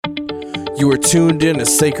You are tuned in to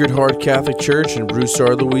Sacred Heart Catholic Church in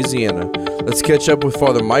Broussard, Louisiana. Let's catch up with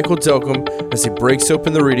Father Michael Delcom as he breaks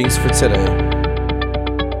open the readings for today.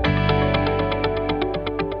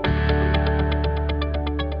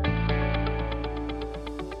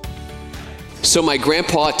 So my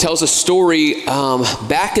grandpa tells a story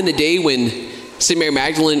back in the day when St. Mary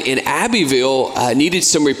Magdalene in Abbeville needed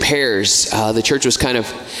some repairs. The church was kind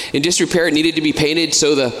of in disrepair. It needed to be painted.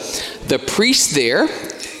 So the priest there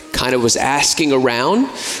kind of was asking around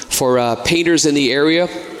for painters in the area.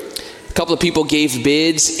 A couple of people gave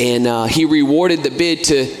bids, and he rewarded the bid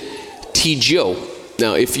to T. Joe.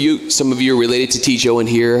 Now, if some of you are related to T. Joe in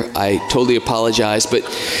here, I totally apologize, but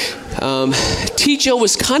T. Joe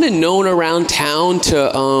was kind of known around town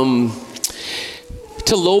to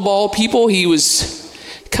lowball people. He was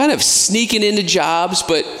kind of sneaking into jobs,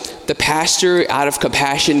 but the pastor, out of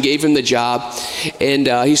compassion, gave him the job, and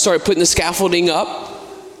he started putting the scaffolding up.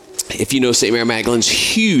 If you know St. Mary Magdalene's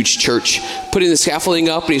huge church, putting the scaffolding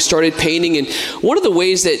up, and he started painting. And one of the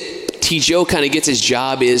ways that T. Joe kind of gets his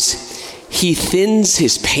job is he thins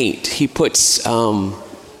his paint. He puts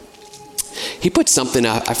something,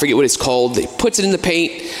 I forget what it's called. He puts it in the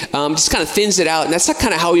paint, just kind of thins it out. And that's not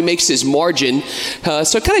kind of how he makes his margin.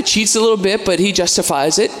 So it kind of cheats a little bit, but he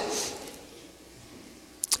justifies it.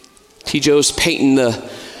 T. Joe's painting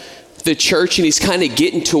the church, and he's kind of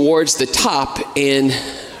getting towards the top. And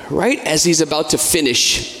right as he's about to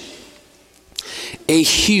finish, a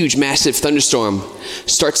huge, massive thunderstorm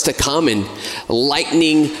starts to come, and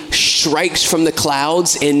lightning strikes from the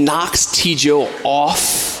clouds and knocks T. Joe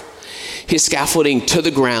off his scaffolding to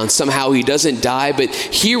the ground. Somehow he doesn't die, but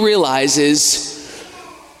he realizes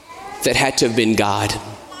that had to have been God.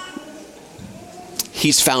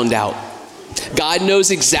 He's found out. God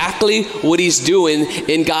knows exactly what he's doing,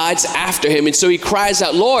 and God's after him. And so he cries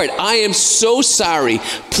out, "Lord, I am so sorry.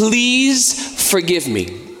 Please forgive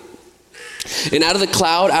me." And out of the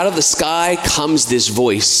cloud, out of the sky, comes this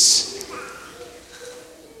voice.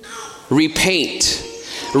 Repaint.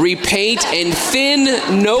 Repaint and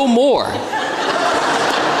thin no more.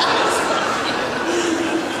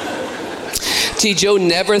 T. Joe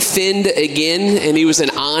never thinned again, and he was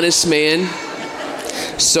an honest man.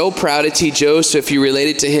 So proud of T. Joe. So if you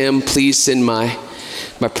related to him, please send my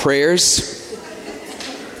prayers.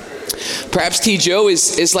 Perhaps T. Joe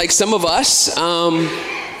is like some of us.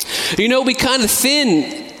 We kind of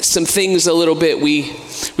thin some things a little bit. We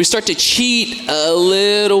start to cheat a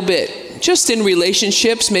little bit, just in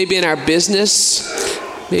relationships, maybe in our business.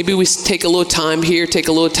 Maybe we take a little time here, take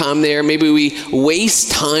a little time there. Maybe we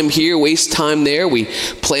waste time here, waste time there. We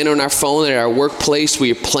plan on our phone at our workplace.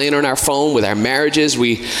 We plan on our phone with our marriages.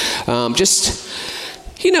 We just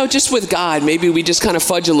with God, maybe we just kind of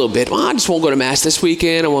fudge a little bit. Well, I just won't go to Mass this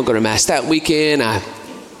weekend. I won't go to Mass that weekend.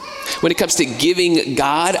 When it comes to giving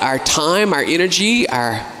God our time, our energy,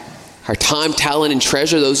 our time, talent, and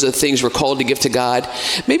treasure, those are the things we're called to give to God.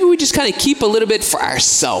 Maybe we just kind of keep a little bit for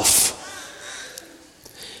ourselves.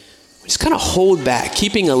 We just kind of hold back,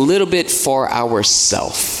 keeping a little bit for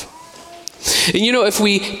ourselves. And if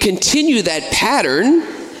we continue that pattern,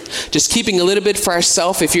 just keeping a little bit for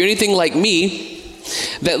ourselves, if you're anything like me,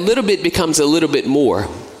 that little bit becomes a little bit more.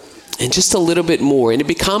 And just a little bit more, and it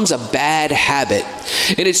becomes a bad habit.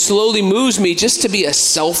 And it slowly moves me just to be a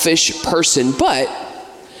selfish person, but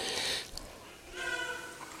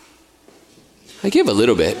I give a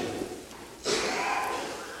little bit.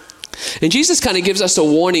 And Jesus kind of gives us a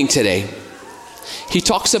warning today. He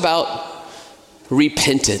talks about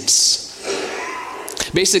repentance.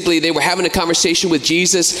 Basically, they were having a conversation with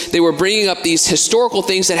Jesus. They were bringing up these historical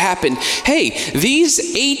things that happened. Hey,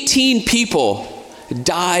 these 18 people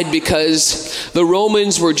died because the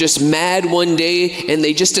Romans were just mad one day and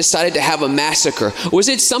they just decided to have a massacre. Was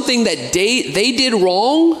it something that they did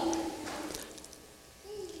wrong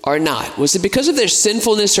or not? Was it because of their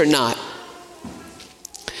sinfulness or not?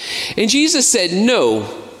 And Jesus said, no.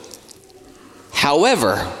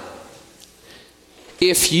 However,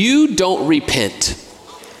 if you don't repent,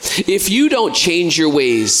 if you don't change your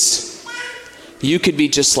ways, you could be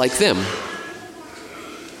just like them.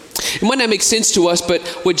 It might not make sense to us, but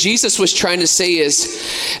what Jesus was trying to say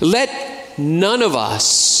is, let none of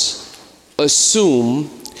us assume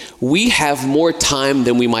we have more time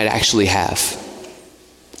than we might actually have.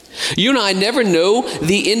 You and I never know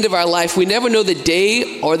the end of our life. We never know the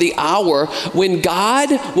day or the hour when God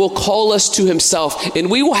will call us to himself, and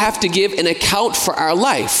we will have to give an account for our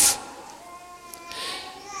life.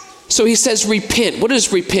 So he says repent. What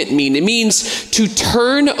does repent mean? It means to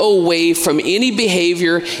turn away from any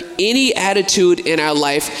behavior, any attitude in our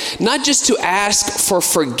life, not just to ask for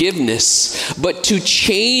forgiveness, but to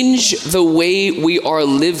change the way we are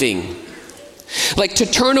living. Like, to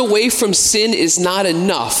turn away from sin is not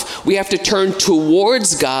enough. We have to turn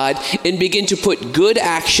towards God and begin to put good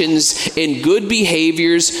actions and good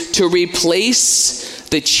behaviors to replace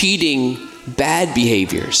the cheating, bad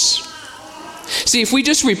behaviors. See, if we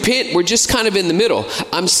just repent, we're just kind of in the middle.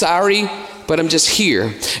 I'm sorry, but I'm just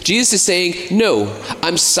here. Jesus is saying, no,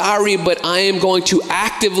 I'm sorry, but I am going to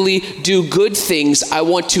actively do good things. I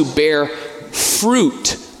want to bear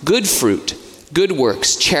fruit, good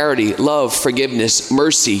works, charity, love, forgiveness,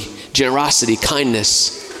 mercy, generosity,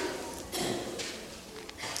 kindness.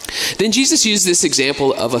 Then Jesus used this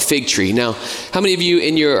example of a fig tree. Now, how many of you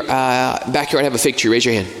in your backyard have a fig tree? Raise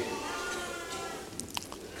your hand.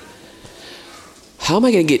 How am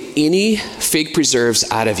I going to get any fig preserves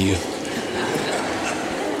out of you?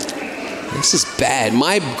 This is bad.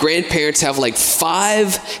 My grandparents have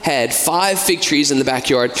had five fig trees in the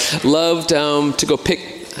backyard. Loved to go pick.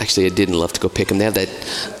 Actually, I didn't love to go pick them. They have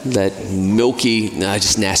that milky,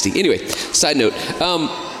 just nasty. Anyway, side note.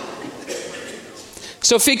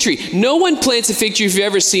 So fig tree. No one plants a fig tree, if you've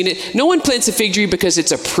ever seen it. No one plants a fig tree because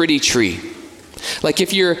it's a pretty tree. Like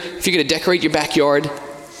if you're going to decorate your backyard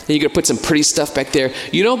and you're going to put some pretty stuff back there,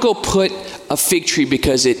 you don't go put a fig tree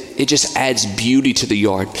because it just adds beauty to the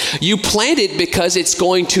yard. You plant it because it's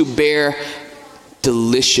going to bear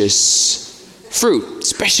delicious fruit,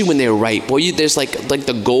 especially when they're ripe. Boy, there's like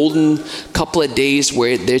the golden couple of days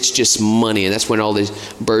where there's just money, and that's when all the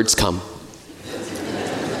birds come.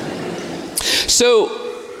 So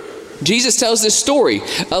Jesus tells this story.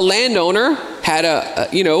 A landowner had a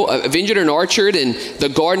vineyard and orchard, and the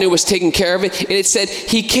gardener was taking care of it. And it said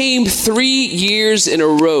he came 3 years in a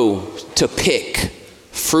row to pick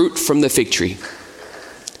fruit from the fig tree.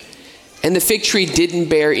 And the fig tree didn't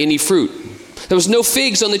bear any fruit. There was no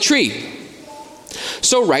figs on the tree.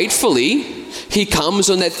 So rightfully, he comes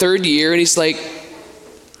on that third year and he's like,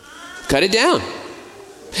 cut it down.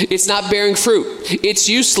 It's not bearing fruit. It's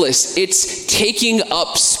useless. It's taking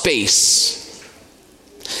up space.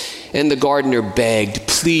 And the gardener begged,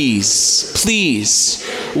 please,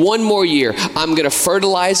 one more year. I'm going to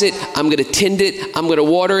fertilize it. I'm going to tend it. I'm going to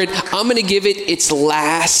water it. I'm going to give it its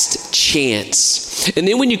last chance. And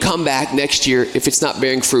then when you come back next year, if it's not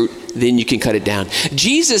bearing fruit, then you can cut it down.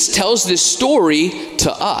 Jesus tells this story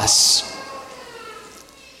to us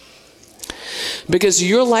because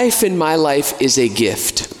your life and my life is a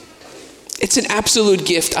gift. It's an absolute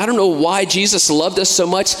gift. I don't know why Jesus loved us so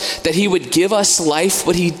much that he would give us life,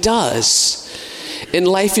 but he does. And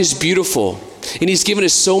life is beautiful. And he's given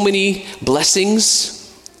us so many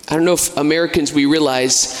blessings. I don't know if Americans, we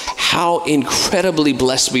realize how incredibly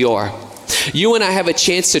blessed we are. You and I have a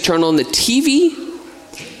chance to turn on the TV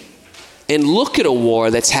and look at a war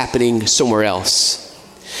that's happening somewhere else.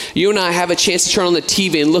 You and I have a chance to turn on the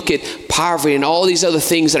TV and look at poverty and all these other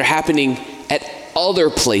things that are happening at other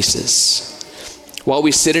places, while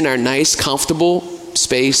we sit in our nice, comfortable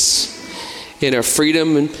space, in our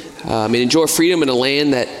freedom, and enjoy freedom in a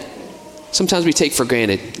land that sometimes we take for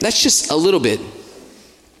granted. That's just a little bit.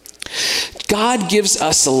 God gives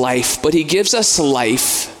us a life, but he gives us a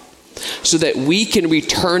life so that we can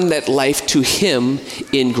return that life to him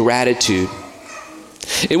in gratitude.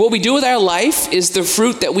 And what we do with our life is the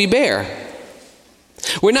fruit that we bear.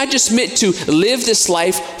 We're not just meant to live this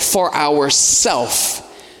life for ourselves.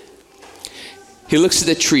 He looks at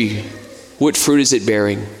the tree. What fruit is it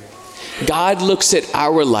bearing? God looks at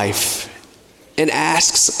our life and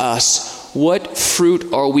asks us, what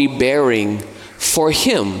fruit are we bearing for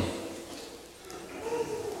him?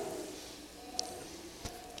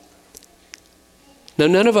 Now,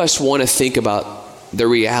 none of us want to think about the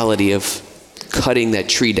reality of cutting that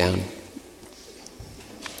tree down.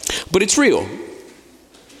 But it's real.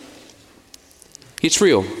 It's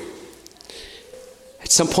real.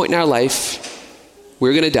 At some point in our life,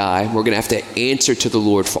 we're going to die. We're going to have to answer to the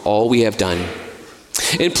Lord for all we have done.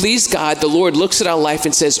 And please God, the Lord looks at our life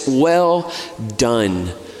and says, well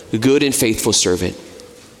done, good and faithful servant.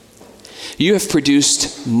 You have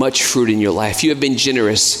produced much fruit in your life. You have been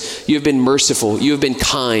generous. You have been merciful. You have been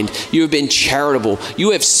kind. You have been charitable.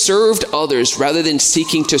 You have served others rather than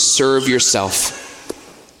seeking to serve yourself.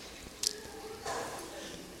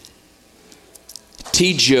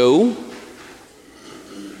 T. Joe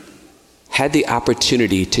had the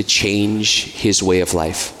opportunity to change his way of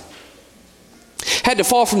life. Had to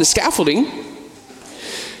fall from the scaffolding,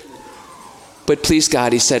 but please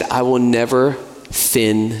God, he said, I will never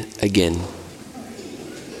thin again.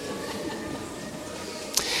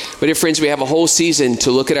 But dear friends, we have a whole season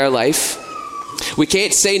to look at our life. We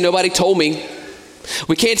can't say nobody told me.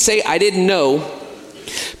 We can't say I didn't know,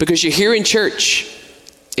 because you're here in church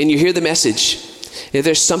and you hear the message. If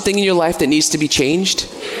there's something in your life that needs to be changed,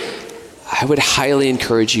 I would highly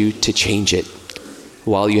encourage you to change it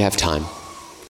while you have time.